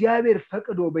እግዚአብሔር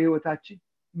ፈቅዶ በሕይወታችን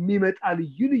የሚመጣ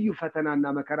ልዩ ልዩ ፈተናና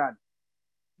መከራ አለ።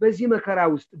 በዚህ መከራ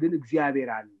ውስጥ ግን እግዚአብሔር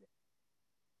አለ።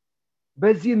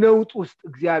 በዚህ ነውጥ ውስጥ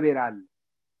እግዚአብሔር አለ።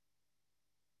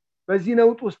 በዚህ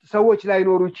ነውጥ ውስጥ ሰዎች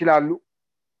ላይኖሩ ይችላሉ።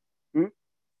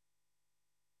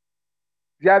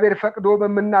 እግዚአብሔር ፈቅዶ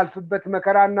በመናልፍበት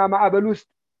መከራና ማዕበል ውስጥ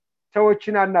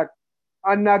ሰዎችን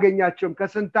አናገኛቸውም።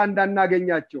 ከስንት አንድ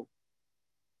አናገኛቸውም።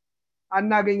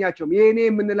 የኔ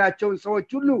የምንላቸውን ሰዎች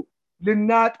ሁሉ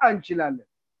ልናጣ እንችላለን።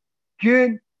 ግን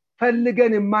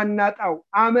ፈልገን የማናጣው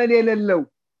አመል የሌለው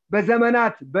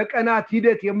በዘመናት በቀናት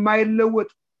ሂደት የማይለወጥ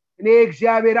እኔ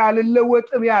እግዚአብሔር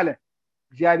አልለወጥም ያለ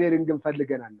እግዚአብሔርን ግን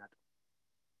ፈልገን አናጣው።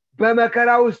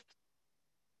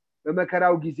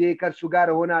 በመከራው ጊዜ ከእርሱ ጋር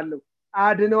እሆናለሁ፣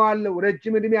 አድነዋለሁ፣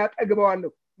 ረጅም ዕድሜ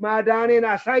አጠግበዋለሁ፣ ማዳኔን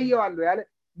አሳየዋለሁ ያለ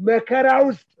መከራ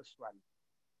ውስጥ እሱ አለ።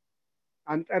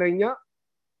 አንጠረኛ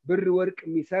ብር ወርቅ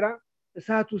የሚሰራ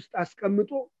እሳት ውስጥ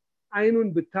አስቀምጦ አይኑን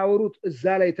ብታወሩት እዛ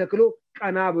ላይ ተክሎ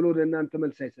ቀና ብሎ ለእናንተ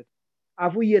መልስ አይሰጥም።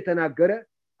 አፉ እየተናገረ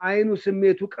አይኑ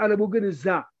ስሜቱ ቀልቡ ግን እዛ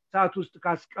እሳት ውስጥ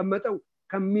ካስቀመጠው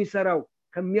ከሚሰራው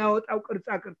ከሚያወጣው ቅርጻ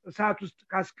ቅርጽ እሳት ውስጥ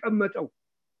ካስቀመጠው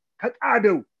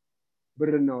ከጣደው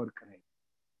ብርና ወርቅ ላይ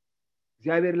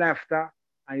እግዚአብሔር ላፍታ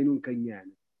አይኑን ከኛ ያለ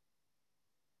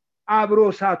አብሮ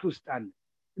እሳት ውስጥ አለ።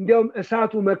 እንዲያውም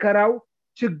እሳቱ መከራው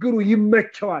ችግሩ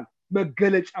ይመቸዋል፣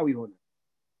 መገለጫው ይሆናል።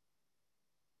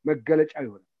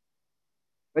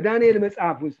 በዳንኤል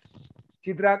መጽሐፍ ውስጥ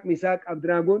ሲድራቅ ሚሳቅ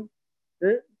አብድናጎን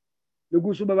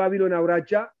ንጉሱ በባቢሎን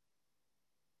አውራጃ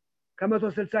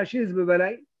ከ160,000 ህዝብ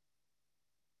በላይ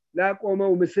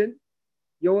ላቆመው ምስል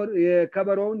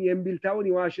የከበሮውን፣ የእምቢልታውን፣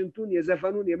 የዋሽንቱን፣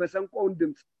 የዘፈኑን፣ የመሰንቆውን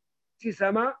ድምጽ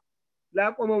ሲሰማ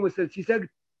ላቆመው ምስል ሲሰግድ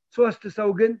 3 ሰው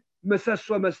ግን ምሰሶ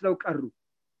መስለው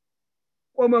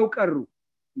ቆመው ቀሩ።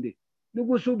 እንዴ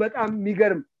ንጉሱ በጣም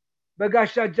የሚገርም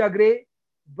በጋሻ ጃግሬ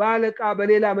ባለቃ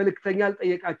በሌላ መልእክተኛ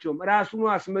አልጠየቃቸውም። ራሱን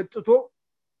አስመጥቶ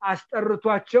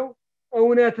አስጠርቷቸው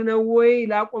እውነት ነው ወይ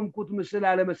ላቆምኩት ምስል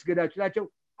አለመስገዳችሁ ላቸው?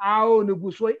 አዎ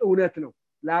ንጉስ ወይ እውነት ነው፣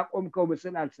 ላቆምከው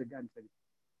ምስል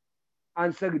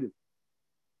አንሰግድም፣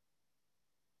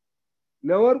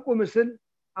 ለወርቁ ምስል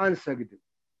አንሰግድም።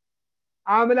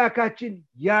 አምላካችን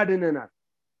ያድነናል፣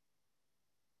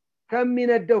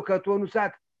 ከሚነደው ከቶኑ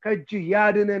እሳት ከእጅ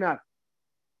ያድነናል።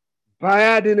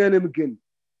 ባያድነንም ግን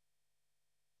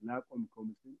ላቆምከው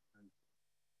ምስል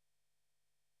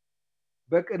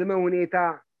በቅድመ ሁኔታ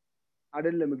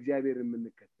አይደለም እግዚአብሔር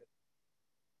የምንከተል።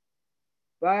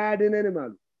 ባያድነንም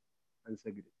አሉ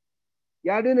አንሰግድም።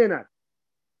 ያድነናል፣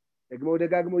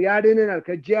 ደጋግሞ ያድነናል፣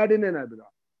 ከእጅ ያድነናል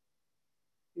ብለዋል።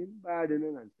 ግን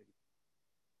ባያድነን አንሰግድም።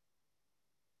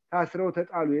 ታስረው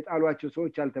ተጣሉ። የጣሏቸው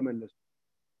ሰዎች አልተመለሱ።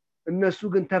 እነሱ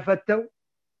ግን ተፈተው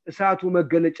እሳቱ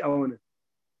መገለጫ ሆነ።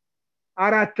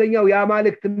 አራተኛው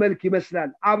የአማልክት መልክ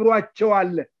ይመስላል፣ አብሯቸው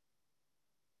አለ።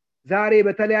 ዛሬ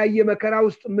በተለያየ መከራ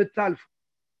ውስጥ የምታልፉ፣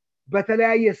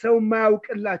 በተለያየ ሰው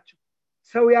የማያውቅላችሁ፣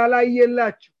 ሰው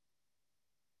ያላየላችሁ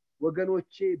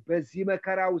ወገኖቼ በዚህ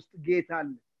መከራ ውስጥ ጌታ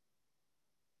አለ።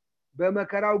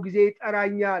 በመከራው ጊዜ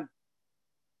ይጠራኛል፣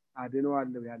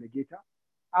 አድነዋለሁ ያለ ጌታ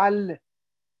አለ።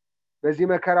 በዚህ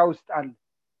መከራ ውስጥ አለ፣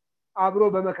 አብሮ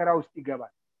በመከራ ውስጥ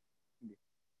ይገባል።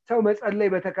 ሰው መጸለይ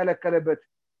በተከለከለበት፣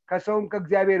 ከሰውም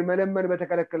ከእግዚአብሔር መለመን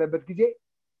በተከለከለበት ጊዜ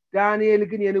ዳንኤል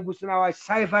ግን የንጉሥን አዋጅ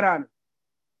ሳይፈራ ነው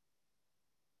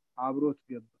አብሮት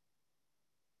ገባ።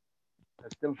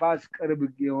 እስትንፋስ ቅርብ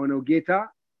የሆነው ጌታ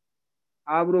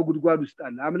አብሮ ጉድጓድ ውስጥ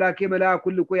አለ። አምላኬ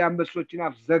መልአኩን ልኮ የአንበሶችን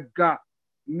አፍ ዘጋ፣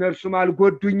 እነርሱም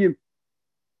አልጎዱኝም።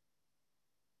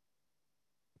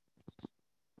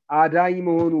 አዳኝ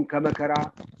መሆኑን ከመከራ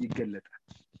ይገለጣል።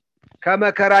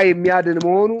 ከመከራ የሚያድን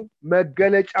መሆኑ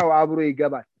መገለጫው አብሮ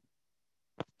ይገባል።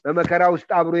 በመከራ ውስጥ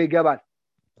አብሮ ይገባል።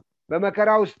 በመከራ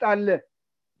ውስጥ አለ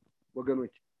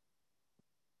ወገኖች።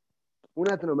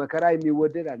 እውነት ነው፣ መከራ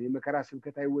የሚወደዳል፣ የመከራ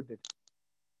ስብከት አይወደድም።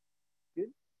 ግን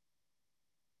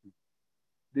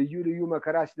ልዩ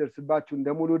መከራ ሲደርስባችሁ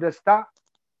እንደሙሉ ደስታ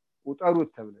ቁጠሩት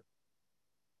ተብለ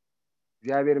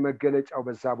እግዚአብሔር መገለጫው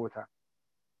በዛ ቦታ።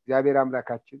 እግዚአብሔር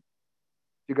አምላካችን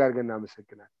እጅግ አድርገን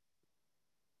እናመሰግናለን።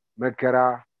 መከራ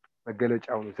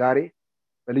መገለጫው ነው። ዛሬ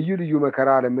በልዩ መከራ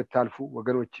ለምታልፉ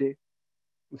ወገኖቼ፣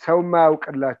 ሰው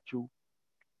የማያውቅላችሁ፣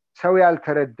 ሰው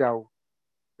ያልተረዳው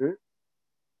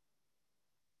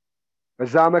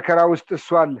በዛ መከራ ውስጥ እሱ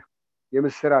አለ።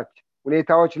 የምስራች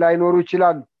ሁኔታዎች ላይኖሩ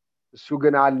ይችላሉ፣ እሱ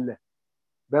ግን አለ።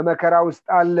 በመከራ ውስጥ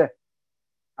አለ።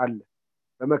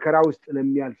 በመከራ ውስጥ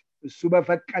ለሚያልፍ እሱ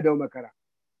በፈቀደው መከራ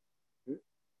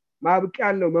ማብቂያ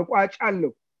አለው፣ መቋጫ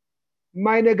አለው።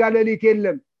 የማይነጋ ሌሊት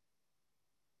የለም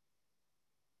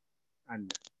አለ።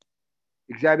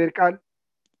 እግዚአብሔር ቃል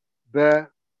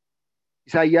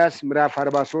በኢሳይያስ ምዕራፍ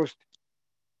 43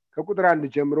 ከቁጥር 1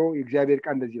 ጀምሮ የእግዚአብሔር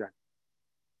ቃል እንደዚህ ይላል።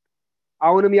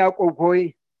 አሁንም ያዕቆብ ሆይ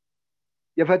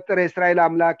የፈጠረ የእስራኤል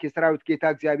አምላክ የሰራዊት ጌታ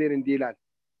እግዚአብሔር እንዲህ ይላል፣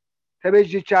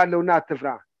 ተቤዥቻለሁና አትፍራ፣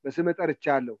 በስምህ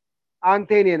ጠርቻለሁ፣ አንተ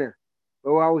የኔ ነህ።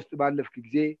 በውሃ ውስጥ ባለፍክ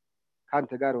ጊዜ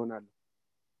ካንተ ጋር እሆናለሁ፣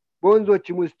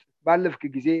 በወንዞችም ውስጥ ባለፍክ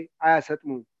ጊዜ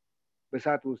አያሰጥሙም፣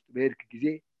 በእሳት ውስጥ በሄድክ ጊዜ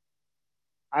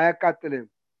አያቃጥልህም፣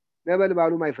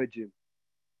 ነበልባሉም አይፈጅህም።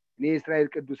 እኔ የእስራኤል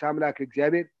ቅዱስ አምላክ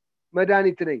እግዚአብሔር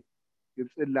መድኃኒት ነኝ።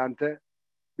 ግብፅን ላንተ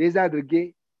ቤዛ አድርጌ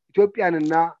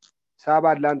ኢትዮጵያንና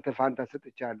ሳባን ላንተ ፋንታ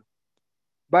ሰጥቻለሁ።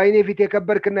 በዓይኔ ፊት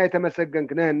የከበርክና የተመሰገንክ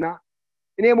ነህና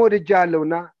እኔም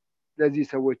ወድጄሃለሁና ስለዚህ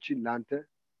ሰዎችን ላንተ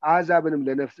አሕዛብንም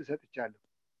ለነፍስ ሰጥቻለሁ።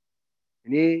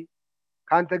 እኔ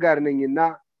ካንተ ጋር ነኝና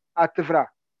አትፍራ፣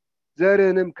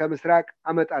 ዘርህንም ከምስራቅ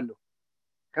አመጣለሁ፣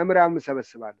 ከምዕራብም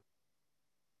እሰበስባለሁ።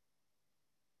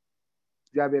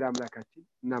 እግዚአብሔር አምላካችን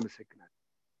እናመሰግናለን።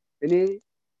 እኔ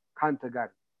ካንተ ጋር፣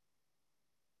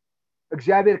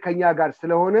 እግዚአብሔር ከኛ ጋር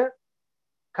ስለሆነ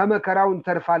ከመከራው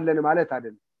እንተርፋለን ማለት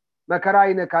አይደለም። መከራ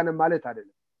አይነካንም ማለት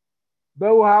አይደለም።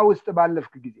 በውሃ ውስጥ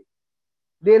ባለፍክ ጊዜ፣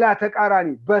 ሌላ ተቃራኒ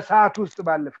በእሳት ውስጥ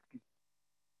ባለፍክ ጊዜ፣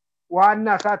 ውሃና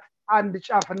እሳት አንድ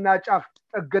ጫፍና ጫፍ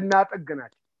ጥግና ጥግ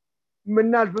ናቸው።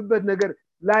 የምናልፍበት ነገር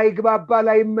ላይግባባ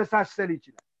ላይመሳሰል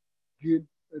ይችላል፣ ግን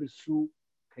እርሱ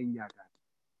ከኛ ጋር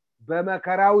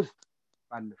በመከራ ውስጥ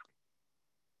ባለፍክ።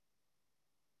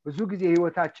 ብዙ ጊዜ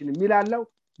ህይወታችን የሚላለው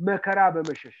መከራ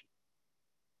በመሸሽ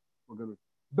ወገኖች፣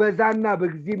 በዛና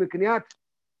በዚህ ምክንያት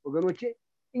ወገኖቼ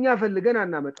እኛ ፈልገን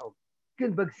አናመጣውም፣ ግን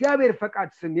በእግዚአብሔር ፈቃድ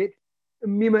ስንሄድ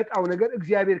የሚመጣው ነገር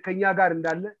እግዚአብሔር ከኛ ጋር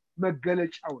እንዳለ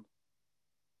መገለጫው ነው።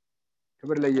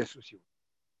 ክብር ለኢየሱስ ይሁን።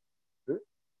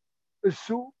 እሱ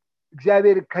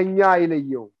እግዚአብሔር ከኛ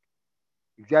አይለየው።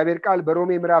 እግዚአብሔር ቃል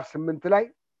በሮሜ ምዕራፍ 8 ላይ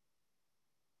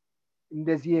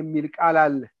እንደዚህ የሚል ቃል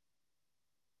አለ።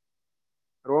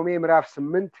 ሮሜ ምዕራፍ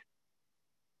 8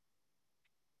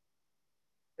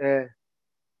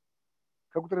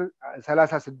 ከቁጥር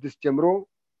 36 ጀምሮ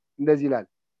እንደዚህ ይላል።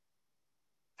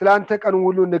 ስላንተ ቀን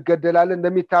ሁሉ እንገደላለን፣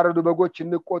 እንደሚታረዱ በጎች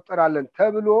እንቆጠራለን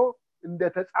ተብሎ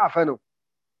እንደተጻፈ ነው።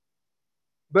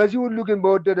 በዚህ ሁሉ ግን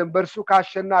በወደደን በእርሱ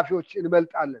ከአሸናፊዎች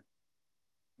እንበልጣለን።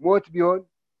 ሞት ቢሆን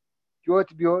ሕይወት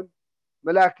ቢሆን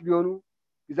መላእክት ቢሆኑ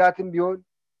ግዛትም ቢሆን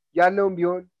ያለውም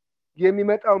ቢሆን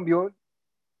የሚመጣውም ቢሆን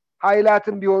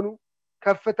ኃይላትም ቢሆኑ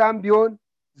ከፍታም ቢሆን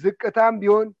ዝቅታም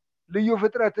ቢሆን ልዩ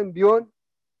ፍጥረትም ቢሆን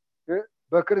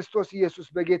በክርስቶስ ኢየሱስ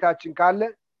በጌታችን ካለ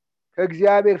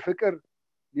ከእግዚአብሔር ፍቅር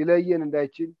ሊለየን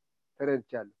እንዳይችል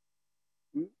ተረድቻለሁ።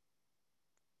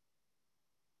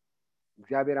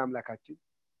 እግዚአብሔር አምላካችን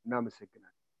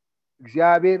እናመሰግናለን።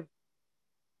 እግዚአብሔር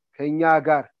ከኛ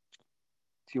ጋር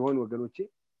ሲሆን ወገኖቼ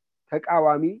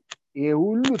ተቃዋሚ፣ ይሄ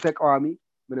ሁሉ ተቃዋሚ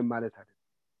ምንም ማለት አይደለም።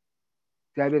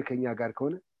 እግዚአብሔር ከኛ ጋር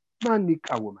ከሆነ ማን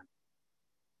ይቃወማል?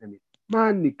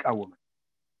 ማን ይቃወማል?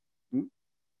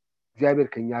 እግዚአብሔር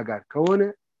ከኛ ጋር ከሆነ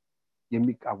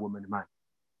የሚቃወመን ማን?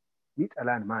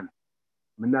 የሚጠላን ማን?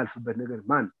 የምናልፍበት ነገር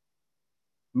ማን?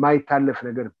 የማይታለፍ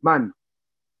ነገር ማን?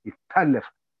 ይታለፍ።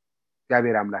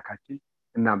 እግዚአብሔር አምላካችን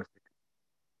እናመሰግናለን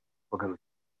ወገኖች።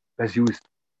 በዚህ ውስጥ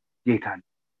ጌታ አለ፣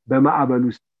 በማዕበል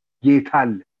ውስጥ ጌታ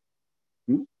አለ።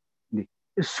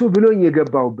 እሱ ብሎኝ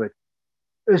የገባውበት፣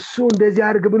 እሱ እንደዚህ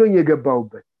አድርግ ብሎኝ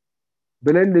የገባውበት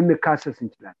ብለን ልንካሰስ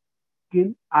እንችላለን፣ ግን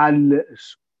አለ እሱ።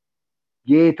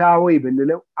 ጌታ ሆይ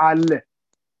ብንለው አለ።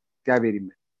 እግዚአብሔር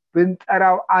ይመስገን።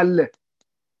 ብንጠራው አለ።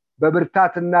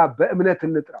 በብርታትና በእምነት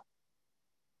እንጥራው።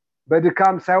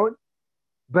 በድካም ሳይሆን፣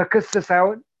 በክስ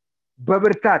ሳይሆን፣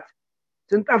 በብርታት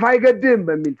ስንጠፋ አይገድም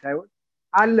በሚል ሳይሆን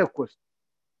አለ እኮ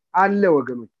አለ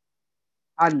ወገኖች፣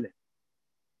 አለ።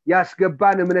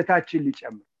 ያስገባን እምነታችን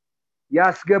ሊጨምር፣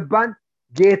 ያስገባን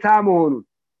ጌታ መሆኑን፣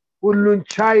 ሁሉን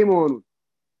ቻይ መሆኑን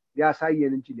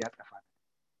ሊያሳየን እንጂ ሊያጠፋን።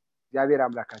 እግዚአብሔር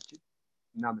አምላካችን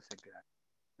እናመሰግናለን።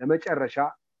 ለመጨረሻ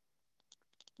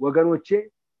ወገኖቼ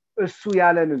እሱ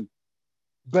ያለንን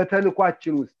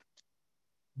በተልኳችን ውስጥ፣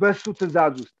 በሱ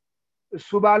ትእዛዝ ውስጥ፣ እሱ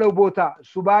ባለው ቦታ፣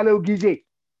 እሱ ባለው ጊዜ፣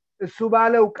 እሱ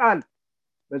ባለው ቃል፣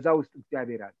 በዛ ውስጥ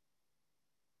እግዚአብሔር አለ።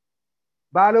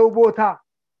 ባለው ቦታ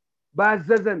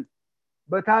ባዘዘን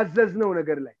በታዘዝነው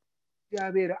ነገር ላይ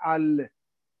እግዚአብሔር አለ።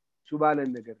 እሱ ባለን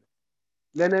ነገር ላይ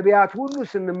ለነቢያት ሁሉ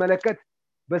ስንመለከት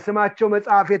በስማቸው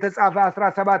መጽሐፍ የተጻፈ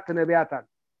 17 ነቢያት አሉ።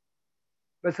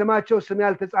 በስማቸው ስም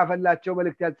ያልተጻፈላቸው፣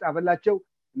 መልእክት ያልተጻፈላቸው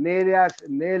እነ ኤልያስ፣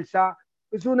 እነ ኤልሳ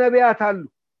ብዙ ነቢያት አሉ።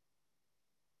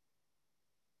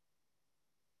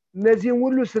 እነዚህን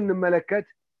ሁሉ ስንመለከት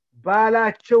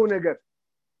ባላቸው ነገር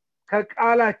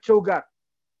ከቃላቸው ጋር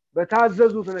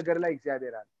በታዘዙት ነገር ላይ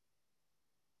እግዚአብሔር አለ።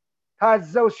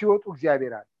 ታዘው ሲወጡ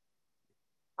እግዚአብሔር አለ።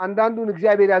 አንዳንዱን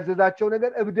እግዚአብሔር ያዘዛቸው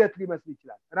ነገር እብደት ሊመስል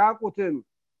ይችላል። ራቁትህን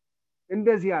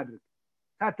እንደዚህ አድርግ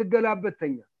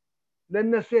ሳትገላበተኛ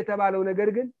ለነሱ የተባለው ነገር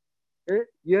ግን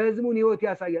የሕዝቡን ሕይወት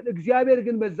ያሳያል። እግዚአብሔር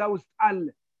ግን በዛ ውስጥ አለ።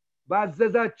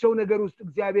 ባዘዛቸው ነገር ውስጥ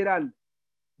እግዚአብሔር አለ።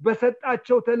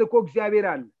 በሰጣቸው ተልእኮ እግዚአብሔር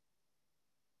አለ።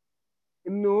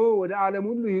 እነሆ ወደ ዓለም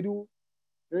ሁሉ ሂዱ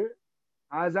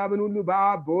አሕዛብን ሁሉ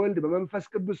በአብ በወልድ በመንፈስ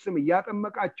ቅዱስ ስም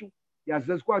እያጠመቃችሁ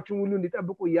ያዘዝኳችሁን ሁሉ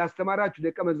እንዲጠብቁ እያስተማራችሁ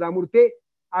ደቀ መዛሙርቴ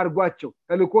አርጓቸው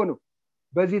ተልእኮ ነው።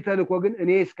 በዚህ ተልእኮ ግን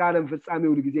እኔ እስከ ዓለም ፍጻሜ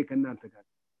ሁሉ ጊዜ ከእናንተ ጋር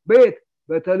በየት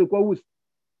በተልእኮ ውስጥ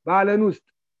ባለን ውስጥ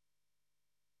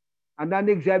አንዳንዴ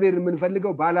እግዚአብሔር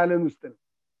የምንፈልገው ባላለን ውስጥ ነው።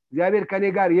 እግዚአብሔር ከኔ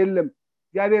ጋር የለም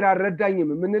እግዚአብሔር አልረዳኝም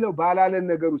የምንለው ባላለን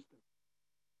ነገር ውስጥ ነው።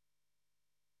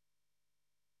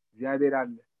 እግዚአብሔር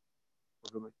አለ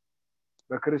ወገኖች።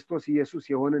 በክርስቶስ ኢየሱስ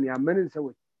የሆነን ያመንን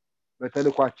ሰዎች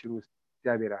በተልእኳችን ውስጥ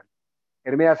እግዚአብሔር አለ።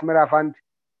 ኤርምያስ ምዕራፍ 1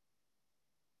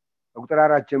 ቁጥር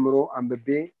 4 ጀምሮ አንብቤ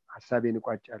ሐሳቤን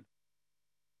እቋጫለሁ።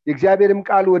 የእግዚአብሔርም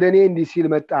ቃል ወደ እኔ እንዲህ ሲል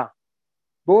መጣ።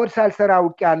 በሆድ ሳልሰራ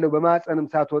አውቄአለሁ፣ በማኅፀንም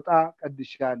ሳትወጣ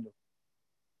ቀድሼሃለሁ፣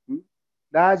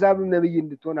 ለአሕዛብም ነቢይ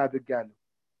እንድትሆን አድርጌሃለሁ።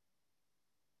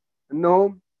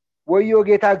 እነሆም ወዮ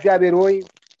ጌታ እግዚአብሔር ሆይ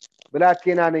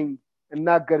ብላቴና ነኝ፣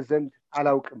 እናገር ዘንድ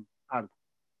አላውቅም አልኩ።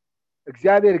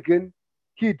 እግዚአብሔር ግን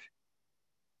ሂድ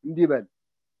እንዲህ በል፣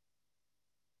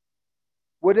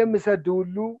 ወደምሰድህ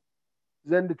ሁሉ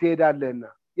ዘንድ ትሄዳለህና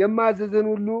የማዝዝህን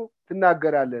ሁሉ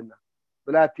ትናገራለህና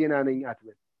ብላቴና ነኝ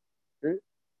አትበል።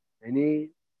 እኔ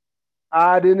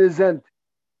አድንህ ዘንድ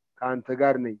ከአንተ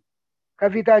ጋር ነኝ፣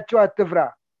 ከፊታቸው አትፍራ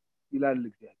ይላል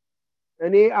እግዚአብሔር።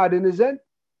 እኔ አድንህ ዘንድ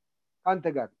ከአንተ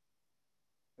ጋር ነኝ።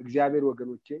 እግዚአብሔር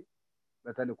ወገኖቼ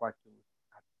በተልኳችን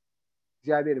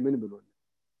እግዚአብሔር ምን ብሎናል?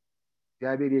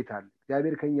 እግዚአብሔር የት አለ?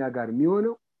 እግዚአብሔር ከኛ ጋር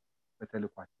የሚሆነው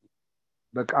በተልኳችን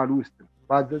በቃሉ ውስጥ ነው፣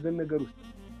 ባዘዘን ነገር ውስጥ ነው።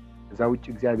 እዛ ውጭ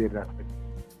እግዚአብሔር ራስ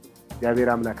እግዚአብሔር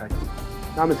አምላካችን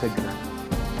እናመሰግናለን።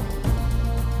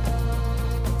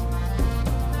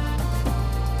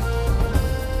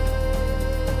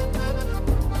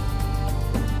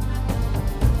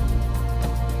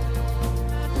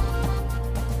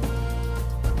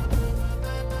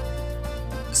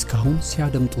 እስካሁን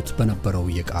ሲያደምጡት በነበረው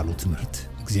የቃሉ ትምህርት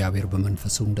እግዚአብሔር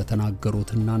በመንፈሱ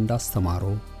እንደተናገሩትና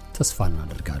እንዳስተማረው ተስፋ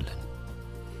እናደርጋለን።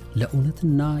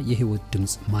 ለእውነትና የሕይወት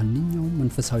ድምጽ ማንኛውም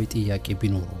መንፈሳዊ ጥያቄ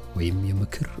ቢኖሩ ወይም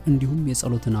የምክር እንዲሁም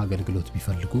የጸሎትን አገልግሎት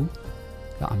ቢፈልጉ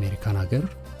ለአሜሪካን ሀገር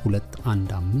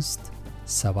 215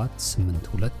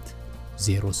 782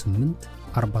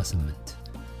 0848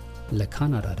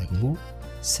 ለካናዳ ደግሞ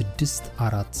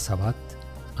 647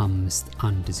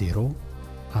 510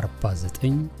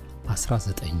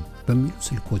 4919 በሚሉ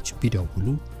ስልኮች ቢደውሉ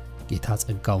ጌታ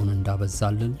ጸጋውን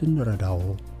እንዳበዛልን ልንረዳው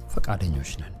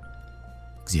ፈቃደኞች ነን።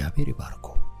 እግዚአብሔር ይባርኮ።